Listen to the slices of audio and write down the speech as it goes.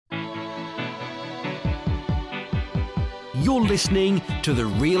You're listening to the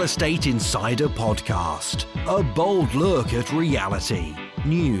Real Estate Insider Podcast, a bold look at reality,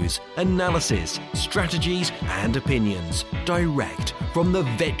 news, analysis, strategies, and opinions, direct from the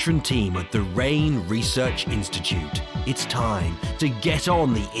veteran team at the REIN Research Institute. It's time to get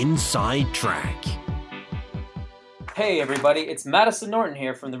on the inside track. Hey everybody, it's Madison Norton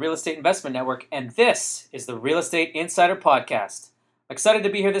here from the Real Estate Investment Network, and this is the Real Estate Insider Podcast. I'm excited to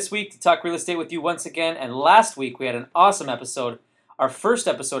be here this week to talk real estate with you once again, and last week we had an awesome episode, our first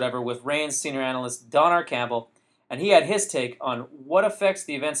episode ever with REIN's senior analyst Don R. Campbell, and he had his take on what effects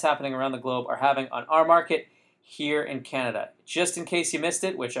the events happening around the globe are having on our market here in Canada. Just in case you missed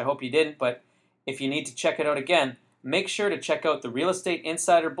it, which I hope you didn't, but if you need to check it out again, make sure to check out the Real Estate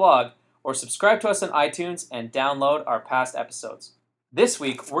Insider blog or subscribe to us on iTunes and download our past episodes. This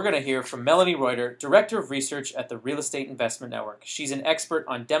week, we're going to hear from Melanie Reuter, Director of Research at the Real Estate Investment Network. She's an expert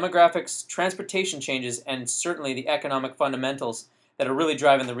on demographics, transportation changes, and certainly the economic fundamentals that are really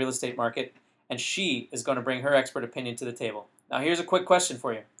driving the real estate market, and she is going to bring her expert opinion to the table. Now, here's a quick question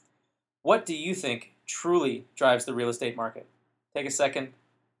for you. What do you think truly drives the real estate market? Take a second.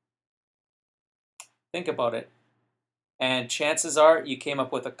 Think about it. And chances are you came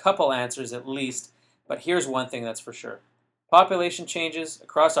up with a couple answers at least, but here's one thing that's for sure. Population changes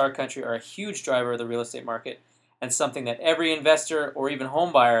across our country are a huge driver of the real estate market and something that every investor or even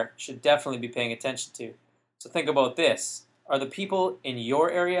home buyer should definitely be paying attention to. So think about this. Are the people in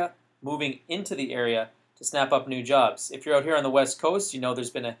your area moving into the area to snap up new jobs? If you're out here on the West Coast, you know there's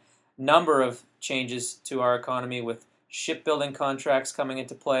been a number of changes to our economy with shipbuilding contracts coming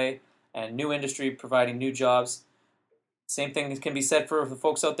into play and new industry providing new jobs. Same thing can be said for the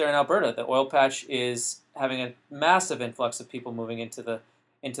folks out there in Alberta. The oil patch is having a massive influx of people moving into the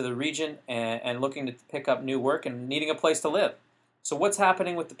region and looking to pick up new work and needing a place to live. So what's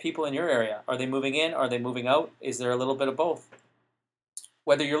happening with the people in your area? Are they moving in? Are they moving out? Is there a little bit of both?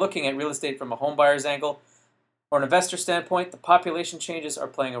 Whether you're looking at real estate from a home buyer's angle or an investor standpoint, the population changes are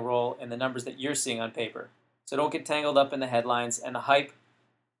playing a role in the numbers that you're seeing on paper. So don't get tangled up in the headlines and the hype.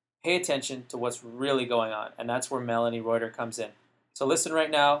 Pay attention to what's really going on, and that's where Melanie Reuter comes in. So listen right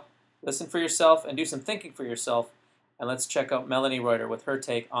now, listen for yourself, and do some thinking for yourself, and let's check out Melanie Reuter with her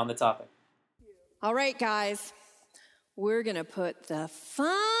take on the topic. All right, guys, we're going to put the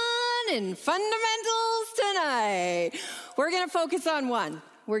fun in fundamentals tonight. We're going to focus on one.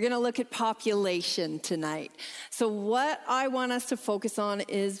 We're going to look at population tonight. So what I want us to focus on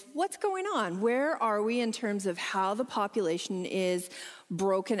is what's going on. Where are we in terms of how the population is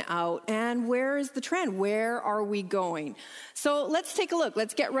broken out, and where is the trend? Where are we going? So let's take a look.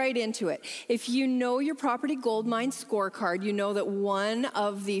 Let's get right into it. If you know your property gold mine scorecard, you know that one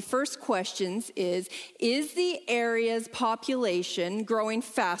of the first questions is the area's population growing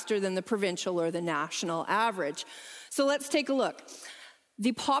faster than the provincial or the national average? So let's take a look.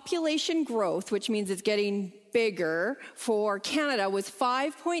 The population growth, which means it's getting bigger for Canada, was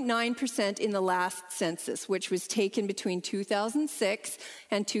 5.9% in the last census, which was taken between 2006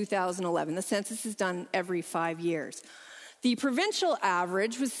 and 2011. The census is done every 5 years. The provincial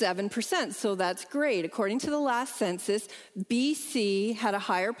average was 7%, so that's great. According to the last census, BC had a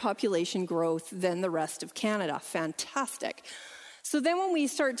higher population growth than the rest of Canada. Fantastic. So then when we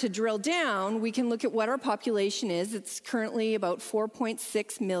start to drill down, we can look at what our population is. It's currently about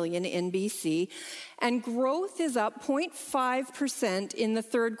 4.6 million in BC, and growth is up 0.5% in the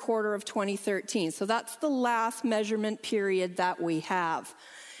third quarter of 2013. So that's the last measurement period that we have.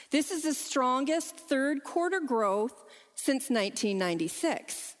 This is the strongest third quarter growth since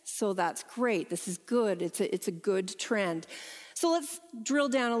 1996. So that's great. This is good. It's a good trend. So let's drill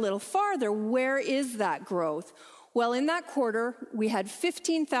down a little farther. Where is that growth? Well, in that quarter, we had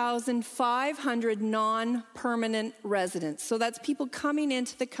 15,500 non-permanent residents. So that's people coming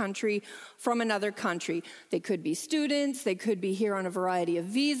into the country from another country. They could be students, they could be here on a variety of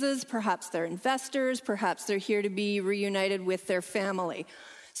visas, perhaps they're investors, perhaps they're here to be reunited with their family.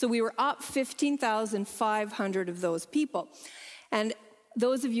 So we were up 15,500 of those people. And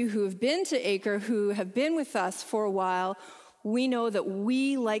those of you who have been to ACRE, who have been with us for a while, we know that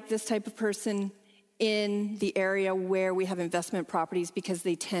we like this type of person in the area where we have investment properties because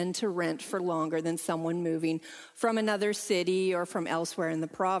they tend to rent for longer than someone moving from another city or from elsewhere in the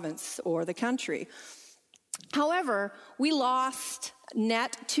province or the country. However, we lost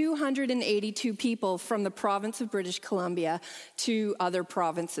net 282 people from the province of British Columbia to other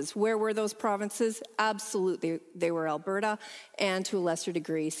provinces. Where were those provinces? Absolutely, they were Alberta and to a lesser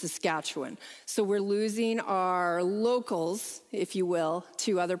degree, Saskatchewan. So we're losing our locals, if you will,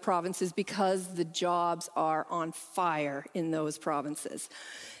 to other provinces because the jobs are on fire in those provinces.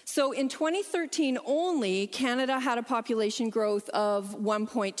 So in 2013 only, Canada had a population growth of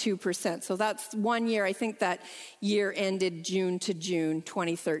 1.2%. So that's 1 year. I think that year ended June to June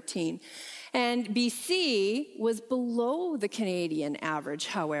 2013. And BC was below the Canadian average,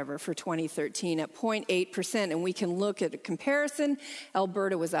 however, for 2013 at 0.8%. And we can look at a comparison.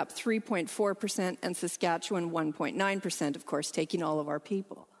 Alberta was up 3.4% and Saskatchewan 1.9%, of course, taking all of our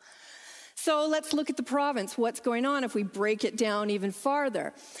people. So let's look at the province. What's going on if we break it down even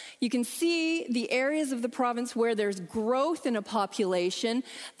farther? You can see the areas of the province where there's growth in a population.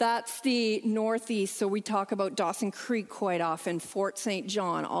 That's the northeast. So we talk about Dawson Creek quite often, Fort St.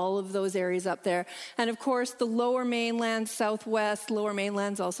 John, all of those areas up there. And of course, the lower mainland, southwest. Lower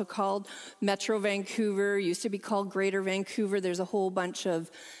mainland's also called Metro Vancouver, used to be called Greater Vancouver. There's a whole bunch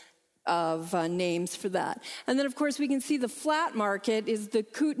of names for that. And then, of course, we can see the flat market is the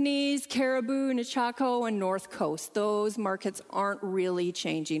Kootenays, Caribou, Nechako, and North Coast. Those markets aren't really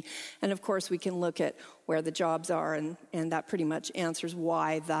changing. And, of course, we can look at where the jobs are, and that pretty much answers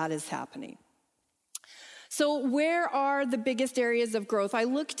why that is happening. So where are the biggest areas of growth? I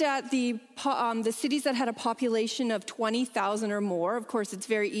looked at the cities that had a population of 20,000 or more. Of course, it's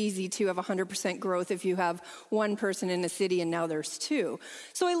very easy to have 100% growth if you have one person in a city and now there's two.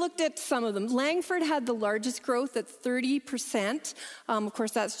 So I looked at some of them. Langford had the largest growth at 30%. Of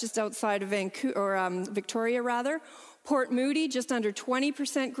course, that's just outside of Victoria, rather. Port Moody, just under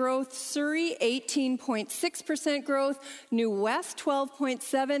 20% growth. Surrey, 18.6% growth. New West,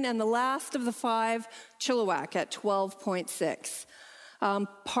 12.7%. And the last of the five, Chilliwack at 12.6%.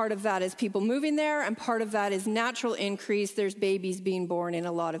 Part of that is people moving there, and part of that is natural increase. There's babies being born in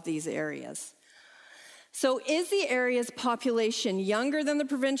a lot of these areas. So is the area's population younger than the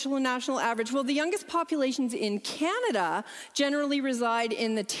provincial and national average? Well, the youngest populations in Canada generally reside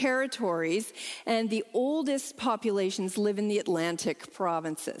in the territories, and the oldest populations live in the Atlantic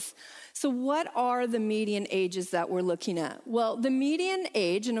provinces. So what are the median ages that we're looking at? Well, the median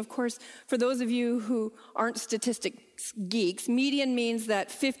age, and of course, for those of you who aren't statistics geeks, median means that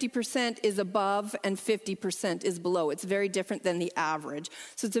 50% is above and 50% is below. It's very different than the average.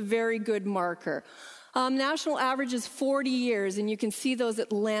 So it's a very good marker. National average is 40 years, and you can see those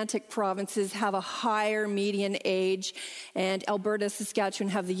Atlantic provinces have a higher median age, and Alberta,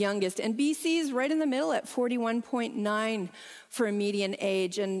 Saskatchewan have the youngest, and BC is right in the middle at 41.9 for a median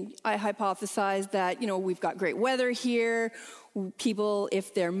age. And I hypothesize that, we've got great weather here. People,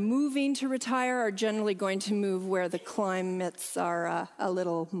 if they're moving to retire, are generally going to move where the climates are a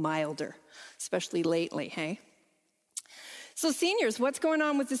little milder, especially lately, hey? So seniors, what's going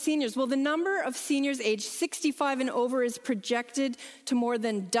on with the seniors? Well, the number of seniors aged 65 and over is projected to more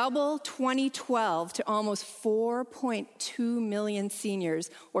than double 2012 to almost 4.2 million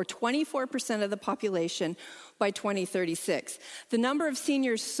seniors, or 24% of the population by 2036. The number of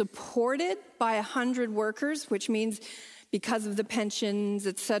seniors supported by 100 workers, which means because of the pensions,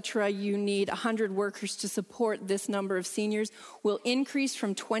 etc., you need 100 workers to support this number of seniors, will increase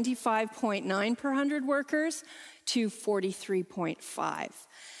from 25.9 per 100 workers to 43.5.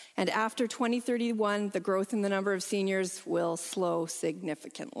 And after 2031, the growth in the number of seniors will slow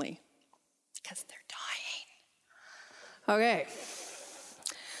significantly because they're dying. Okay.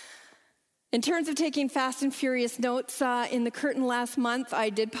 In terms of taking fast and furious notes, in the Curtin last month, I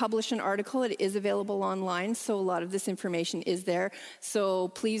did publish an article. It is available online, so a lot of this information is there. So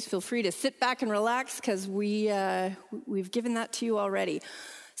please feel free to sit back and relax, because we've given that to you already.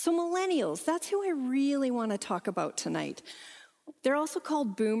 So millennials, that's who I really want to talk about tonight. They're also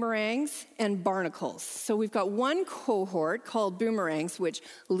called boomerangs and barnacles. So we've got one cohort called boomerangs, which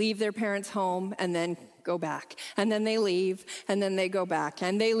leave their parents' home and then go back. And then they leave, and then they go back.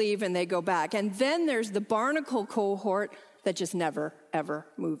 And they leave, and they go back. And then there's the barnacle cohort that just never, ever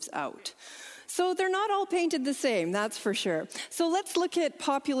moves out. So they're not all painted the same, that's for sure. So let's look at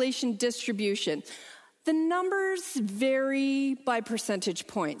population distribution. The numbers vary by percentage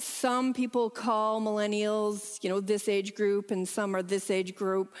points. Some people call millennials, this age group, and some are this age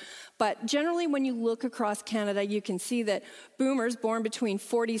group. But generally, when you look across Canada, you can see that boomers born between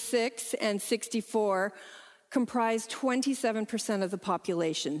 46 and 64 comprise 27% of the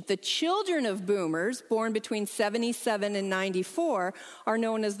population. The children of boomers, born between 77 and 94, are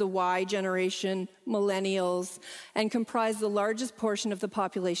known as the Y generation, millennials, and comprise the largest portion of the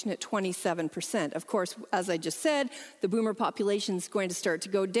population at 27%. Of course, as I just said, the boomer population is going to start to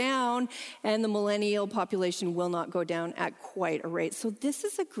go down, and the millennial population will not go down at quite a rate. So this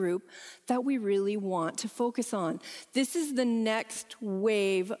is a group that we really want to focus on. This is the next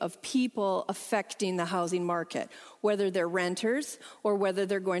wave of people affecting the housing market, whether they're renters or whether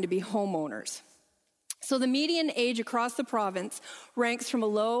they're going to be homeowners. So the median age across the province ranks from a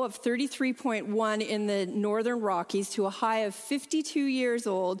low of 33.1 in the Northern Rockies to a high of 52 years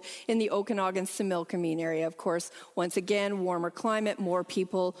old in the Okanagan-Similkameen area. Of course, once again, warmer climate, more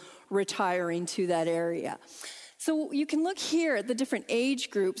people retiring to that area. So you can look here at the different age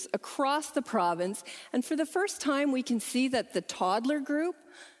groups across the province, and for the first time we can see that the toddler group,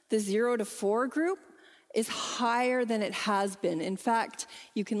 the 0 to 4 group, is higher than it has been. In fact,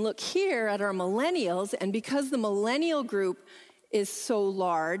 you can look here at our millennials, and because the millennial group is so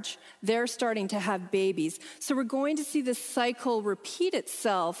large, they're starting to have babies. So we're going to see this cycle repeat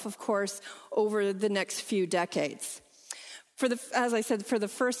itself, of course, over the next few decades. As I said, for the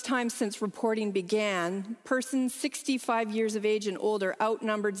first time since reporting began, persons 65 years of age and older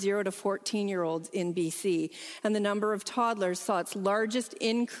outnumbered 0 to 14-year-olds in BC, and the number of toddlers saw its largest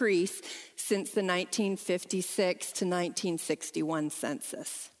increase since the 1956 to 1961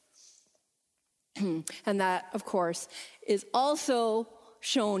 census. And that, of course, is also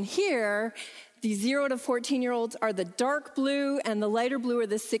shown here. The 0 to 14-year-olds are the dark blue, and the lighter blue are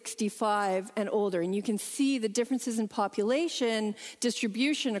the 65 and older. And you can see the differences in population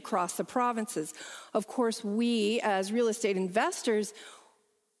distribution across the provinces. Of course, we, as real estate investors,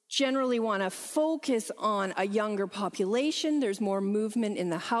 generally want to focus on a younger population. There's more movement in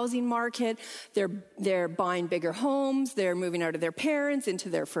the housing market. They're buying bigger homes. They're moving out of their parents into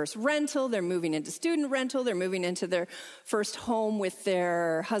their first rental. They're moving into student rental. They're moving into their first home with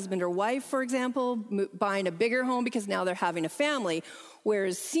their husband or wife, for example, buying a bigger home because now they're having a family,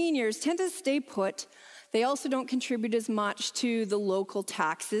 whereas seniors tend to stay put. They also don't contribute as much to the local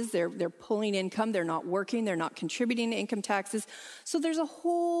taxes. They're pulling income. They're not working. They're not contributing to income taxes. So there's a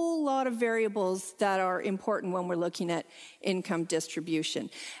whole lot of variables that are important when we're looking at income distribution.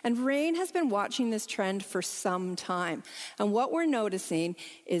 And REIN has been watching this trend for some time. And what we're noticing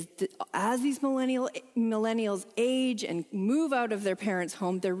is that as these millennials age and move out of their parents'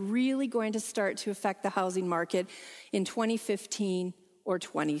 home, they're really going to start to affect the housing market in 2015 or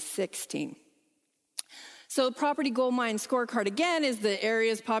 2016. So the Property Gold Mine scorecard, again, is the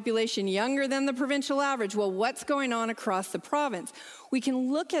area's population younger than the provincial average. Well, what's going on across the province? We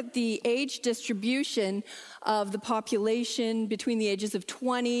can look at the age distribution of the population between the ages of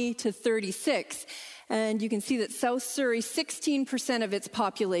 20 to 36. And you can see that South Surrey, 16% of its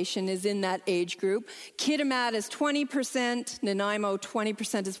population is in that age group. Kitimat is 20%, Nanaimo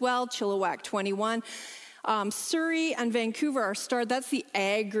 20% as well, Chilliwack 21%. Surrey and Vancouver are starred. That's the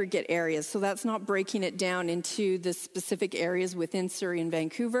aggregate areas, so that's not breaking it down into the specific areas within Surrey and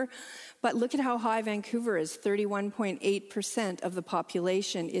Vancouver. But look at how high Vancouver is. 31.8% of the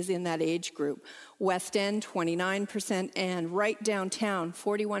population is in that age group. West End, 29%, and right downtown,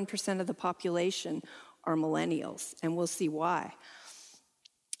 41% of the population are millennials, and we'll see why.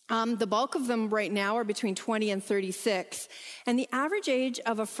 The bulk of them right now are between 20 and 36. And the average age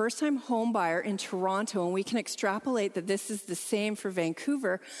of a first-time home buyer in Toronto, and we can extrapolate that this is the same for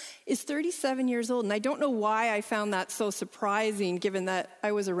Vancouver, is 37 years old. And I don't know why I found that so surprising, given that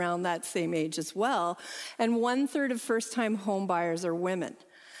I was around that same age as well. And 1/3 of first-time home buyers are women.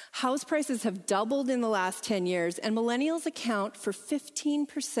 House prices have doubled in the last 10 years, and millennials account for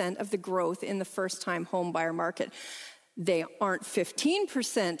 15% of the growth in the first-time home buyer market. They aren't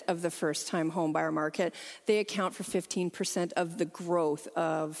 15% of the first-time homebuyer market. They account for 15% of the growth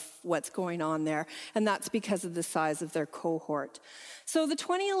of what's going on there, and that's because of the size of their cohort. So the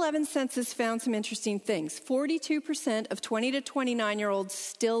 2011 census found some interesting things. 42% of 20 to 29-year-olds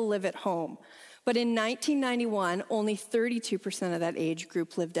still live at home. But in 1991, only 32% of that age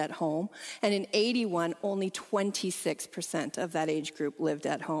group lived at home. And in 81, only 26% of that age group lived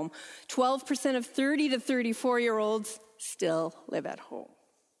at home. 12% of 30 to 34-year-olds still live at home.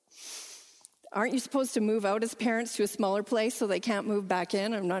 Aren't you supposed to move out as parents to a smaller place so they can't move back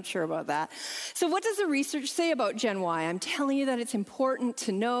in? I'm not sure about that. So what does the research say about Gen Y? I'm telling you that it's important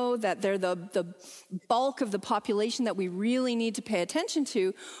to know that they're the bulk of the population that we really need to pay attention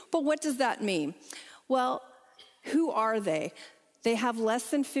to. But what does that mean? Well, who are they? They have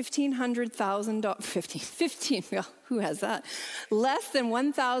less than $15, well, who has that? Less than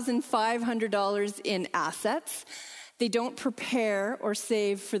 $1,500 in assets. They don't prepare or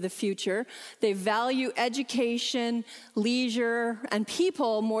save for the future. They value education, leisure, and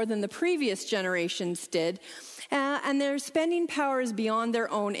people more than the previous generations did. And their spending power is beyond their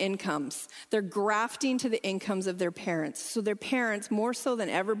own incomes. They're grafting to the incomes of their parents. So their parents, more so than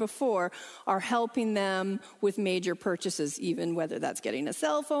ever before, are helping them with major purchases, even whether that's getting a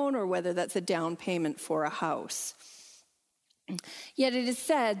cell phone or whether that's a down payment for a house. Yet it is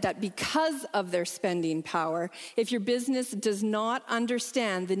said that because of their spending power, if your business does not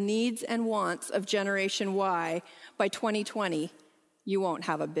understand the needs and wants of Generation Y, by 2020, you won't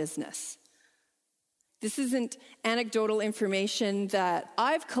have a business. This isn't anecdotal information that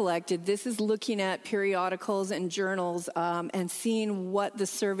I've collected. This is looking at periodicals and journals and seeing what the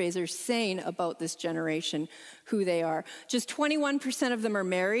surveys are saying about this generation, who they are. Just 21% of them are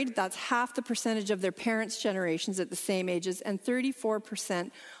married. That's half the percentage of their parents' generations at the same ages, and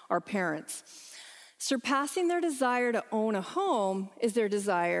 34% are parents. Surpassing their desire to own a home is their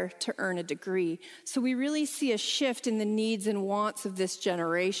desire to earn a degree. So we really see a shift in the needs and wants of this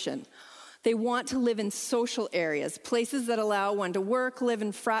generation. They want to live in social areas, places that allow one to work, live,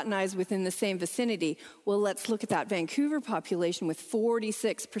 and fraternize within the same vicinity. Well, let's look at that Vancouver population, with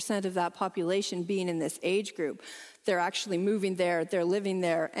 46% of that population being in this age group. They're actually moving there, they're living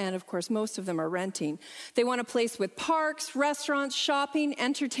there, and of course, most of them are renting. They want a place with parks, restaurants, shopping,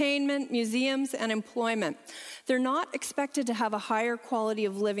 entertainment, museums, and employment. They're not expected to have a higher quality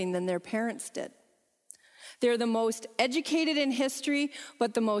of living than their parents did. They're the most educated in history,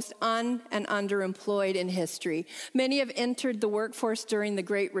 but the most and underemployed in history. Many have entered the workforce during the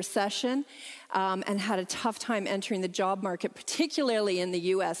Great Recession and had a tough time entering the job market, particularly in the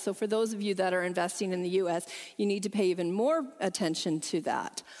U.S. So for those of you that are investing in the U.S., you need to pay even more attention to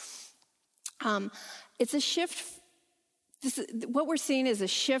that. It's a shift. What we're seeing is a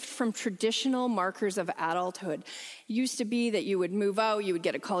shift from traditional markers of adulthood. It used to be that you would move out, you would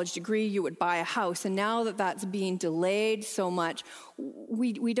get a college degree, you would buy a house, and now that that's being delayed so much,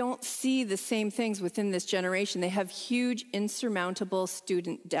 we don't see the same things within this generation. They have huge, insurmountable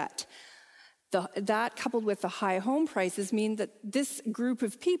student debt. That, coupled with the high home prices, mean that this group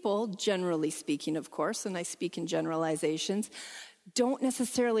of people, generally speaking, of course, and I speak in generalizations, don't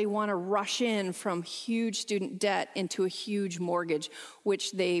necessarily want to rush in from huge student debt into a huge mortgage,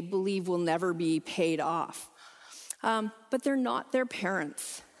 which they believe will never be paid off. But they're not their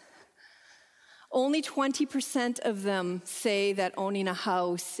parents. Only 20% of them say that owning a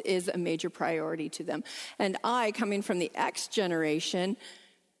house is a major priority to them. And I, coming from the X generation,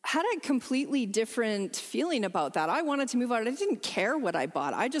 had a completely different feeling about that. I wanted to move out. I didn't care what I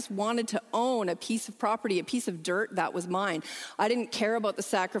bought. I just wanted to own a piece of property, a piece of dirt that was mine. I didn't care about the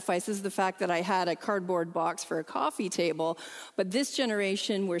sacrifices, the fact that I had a cardboard box for a coffee table. But this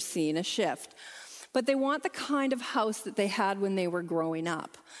generation, we're seeing a shift. But they want the kind of house that they had when they were growing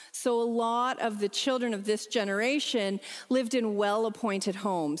up. So a lot of the children of this generation lived in well-appointed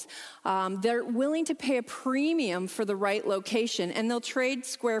homes. They're willing to pay a premium for the right location, and they'll trade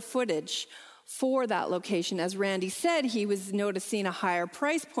square footage for that location. As Randy said, he was noticing a higher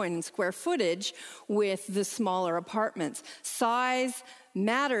price point in square footage with the smaller apartments. Size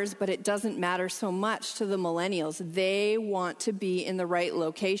matters, but it doesn't matter so much to the millennials. They want to be in the right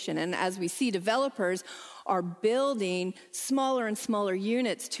location. And as we see, developers are building smaller and smaller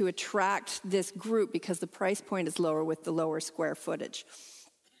units to attract this group because the price point is lower with the lower square footage.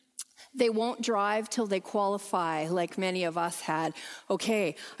 They won't drive till they qualify, like many of us had.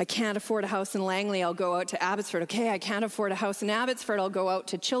 Okay, I can't afford a house in Langley, I'll go out to Abbotsford. Okay, I can't afford a house in Abbotsford, I'll go out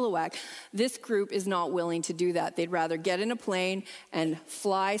to Chilliwack. This group is not willing to do that. They'd rather get in a plane and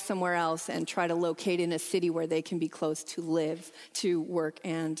fly somewhere else and try to locate in a city where they can be close to live, to work,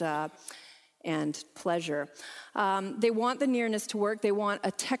 and pleasure. They want the nearness to work. They want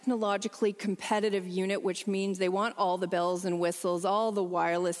a technologically competitive unit, which means they want all the bells and whistles, all the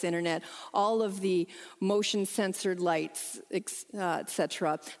wireless internet, all of the motion-censored lights,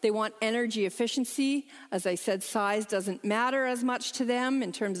 etc. They want energy efficiency. As I said, size doesn't matter as much to them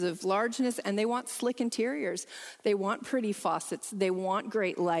in terms of largeness, and they want slick interiors. They want pretty faucets. They want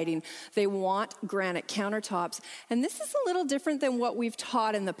great lighting. They want granite countertops. And this is a little different than what we've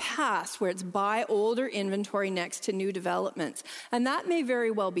taught in the past, where it's buy older inventory next to new developments. And that may very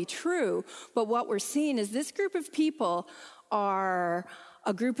well be true, but what we're seeing is this group of people are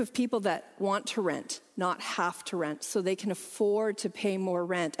a group of people that want to rent, not have to rent, so they can afford to pay more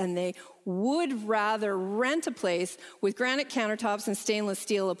rent, and they would rather rent a place with granite countertops and stainless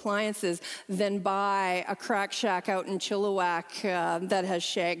steel appliances than buy a crack shack out in Chilliwack that has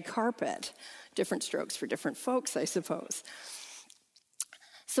shag carpet. Different strokes for different folks, I suppose.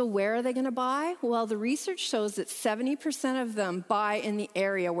 So where are they going to buy? Well, the research shows that 70% of them buy in the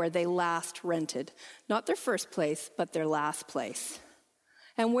area where they last rented. Not their first place, but their last place.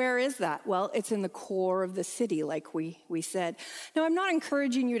 And where is that? Well, it's in the core of the city, like we said. Now, I'm not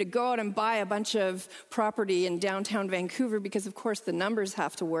encouraging you to go out and buy a bunch of property in downtown Vancouver because, of course, the numbers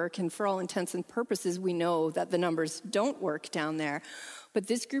have to work. And for all intents and purposes, we know that the numbers don't work down there. But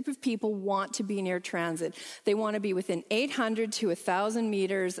this group of people want to be near transit. They want to be within 800 to 1,000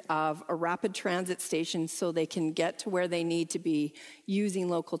 meters of a rapid transit station so they can get to where they need to be using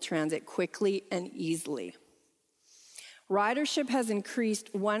local transit quickly and easily. Ridership has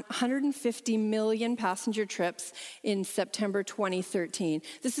increased 150 million passenger trips in September 2013.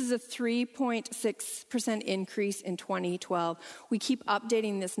 This is a 3.6% increase in 2012. We keep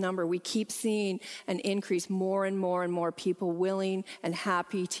updating this number. We keep seeing an increase, more and more and more people willing and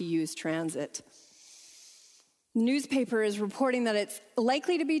happy to use transit. The newspaper is reporting that it's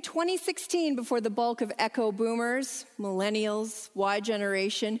likely to be 2016 before the bulk of echo boomers, millennials, Y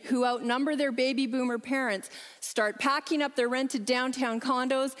generation, who outnumber their baby boomer parents, start packing up their rented downtown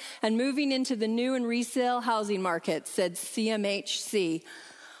condos and moving into the new and resale housing market, said CMHC.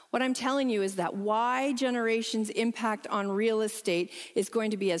 What I'm telling you is that Y generation's impact on real estate is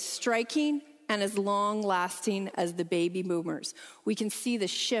going to be as striking and as long-lasting as the baby boomers. We can see the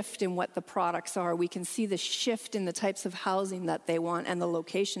shift in what the products are. We can see the shift in the types of housing that they want and the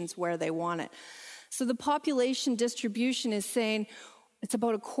locations where they want it. So the population distribution is saying it's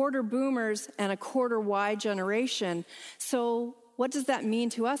about a quarter boomers and a quarter Y generation. So what does that mean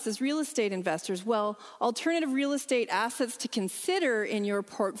to us as real estate investors? Well, alternative real estate assets to consider in your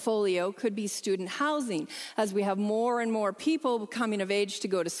portfolio could be student housing, as we have more and more people coming of age to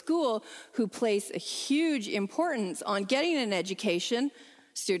go to school who place a huge importance on getting an education.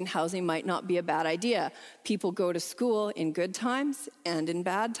 Student housing might not be a bad idea. People go to school in good times and in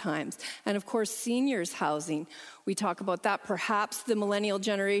bad times. And of course, seniors housing. We talk about that. Perhaps the millennial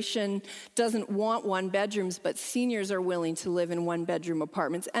generation doesn't want one bedrooms, but seniors are willing to live in one bedroom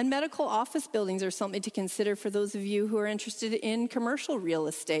apartments. And medical office buildings are something to consider for those of you who are interested in commercial real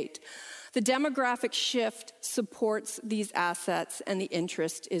estate. The demographic shift supports these assets and the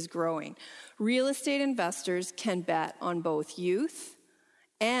interest is growing. Real estate investors can bet on both youth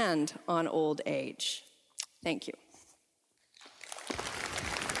and on old age. Thank you.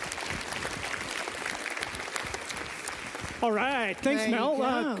 All right, thanks, Mel.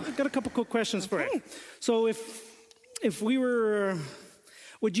 I've got a couple quick questions for you. So if we were,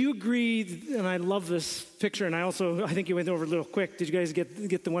 would you agree, and I love this picture, and I think you went over a little quick. Did you guys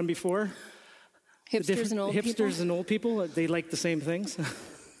get the one before? Hipsters and old people? Hipsters and old people, they like the same things.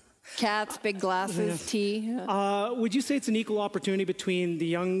 Cats, big glasses, tea. Would you say it's an equal opportunity between the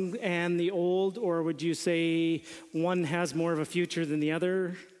young and the old, or would you say one has more of a future than the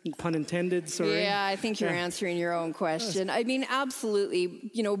other? Pun intended, sorry. Yeah, I think you're answering your own question. I mean,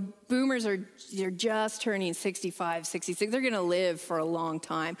 absolutely. You know, boomers they're just turning 65, 66. They're going to live for a long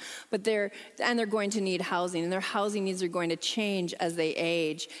time, but they're going to need housing, and their housing needs are going to change as they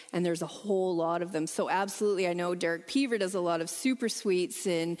age, and there's a whole lot of them. So absolutely, I know Derek Peaver does a lot of super suites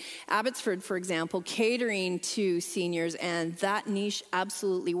in Abbotsford, for example, catering to seniors, and that niche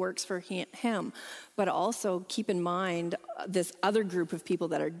absolutely works for him. But also keep in mind this other group of people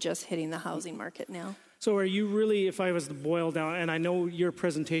that are just hitting the housing market now. So are you really, if I was to boil down, and I know your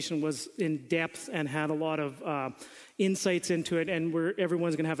presentation was in depth and had a lot of insights into it, and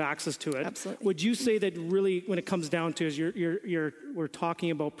everyone's going to have access to it. Absolutely. Would you say that really, when it comes down to is we're talking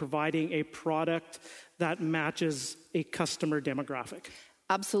about providing a product that matches a customer demographic?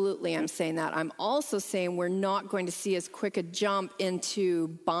 Absolutely, I'm saying that. I'm also saying we're not going to see as quick a jump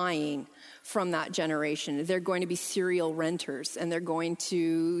into buying from that generation. They're going to be serial renters, and they're going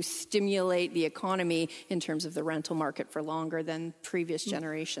to stimulate the economy in terms of the rental market for longer than previous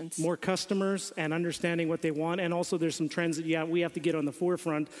generations. More customers and understanding what they want, and also there's some trends that we have to get on the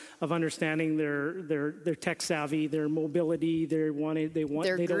forefront of understanding their tech savvy, their mobility, they're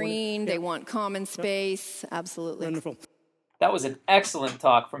green, they want common space. Absolutely. Wonderful. That was an excellent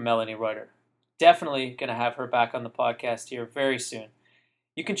talk from Melanie Reuter. Definitely going to have her back on the podcast here very soon.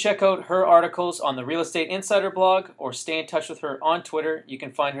 You can check out her articles on the Real Estate Insider blog or stay in touch with her on Twitter. You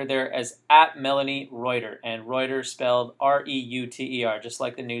can find her there as @MelanieReuter, and Reuter spelled R-E-U-T-E-R, just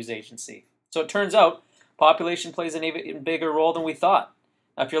like the news agency. So it turns out population plays an even bigger role than we thought.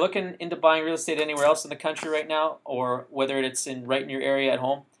 Now, if you're looking into buying real estate anywhere else in the country right now, or whether it's right in your area at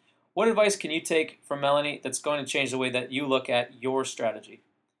home, what advice can you take from Melanie that's going to change the way that you look at your strategy?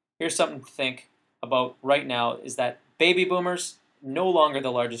 Here's something to think about right now is that baby boomers, no longer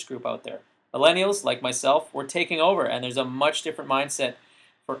the largest group out there. Millennials, like myself, we're taking over, and there's a much different mindset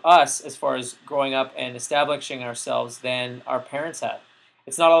for us as far as growing up and establishing ourselves than our parents had.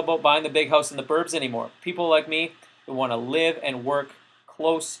 It's not all about buying the big house in the burbs anymore. People like me who want to live and work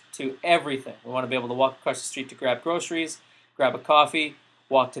close to everything. We want to be able to walk across the street to grab groceries, grab a coffee,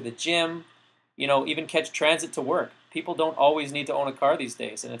 walk to the gym, even catch transit to work. People don't always need to own a car these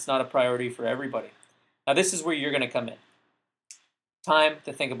days, and it's not a priority for everybody. Now, this is where you're going to come in. Time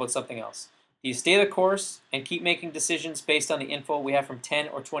to think about something else. Do you stay the course and keep making decisions based on the info we have from 10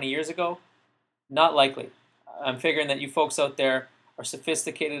 or 20 years ago? Not likely. I'm figuring that you folks out there are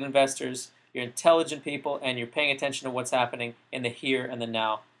sophisticated investors, you're intelligent people, and you're paying attention to what's happening in the here and the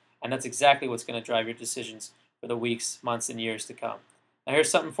now. And that's exactly what's going to drive your decisions for the weeks, months, and years to come. Now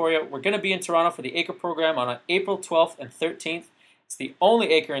here's something for you. We're going to be in Toronto for the ACRE program on April 12th and 13th. It's the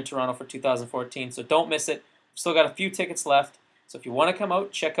only ACRE in Toronto for 2014, so don't miss it. We've still got a few tickets left. So if you want to come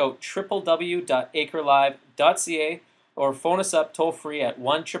out, check out www.acrelive.ca or phone us up toll-free at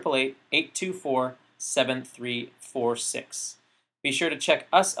 1-888-824-7346. Be sure to check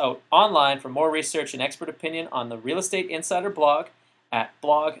us out online for more research and expert opinion on the Real Estate Insider blog at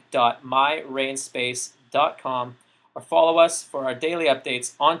blog.myrainspace.com or follow us for our daily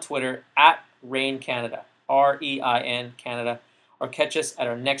updates on Twitter at REIN Canada, REIN Canada, or catch us at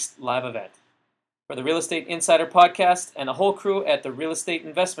our next live event. For the Real Estate Insider podcast and the whole crew at the Real Estate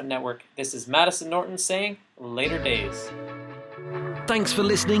Investment Network, this is Madison Norton saying, later days. Thanks for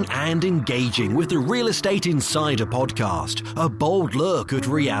listening and engaging with the Real Estate Insider podcast, a bold look at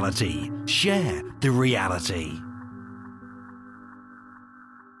reality. Share the reality.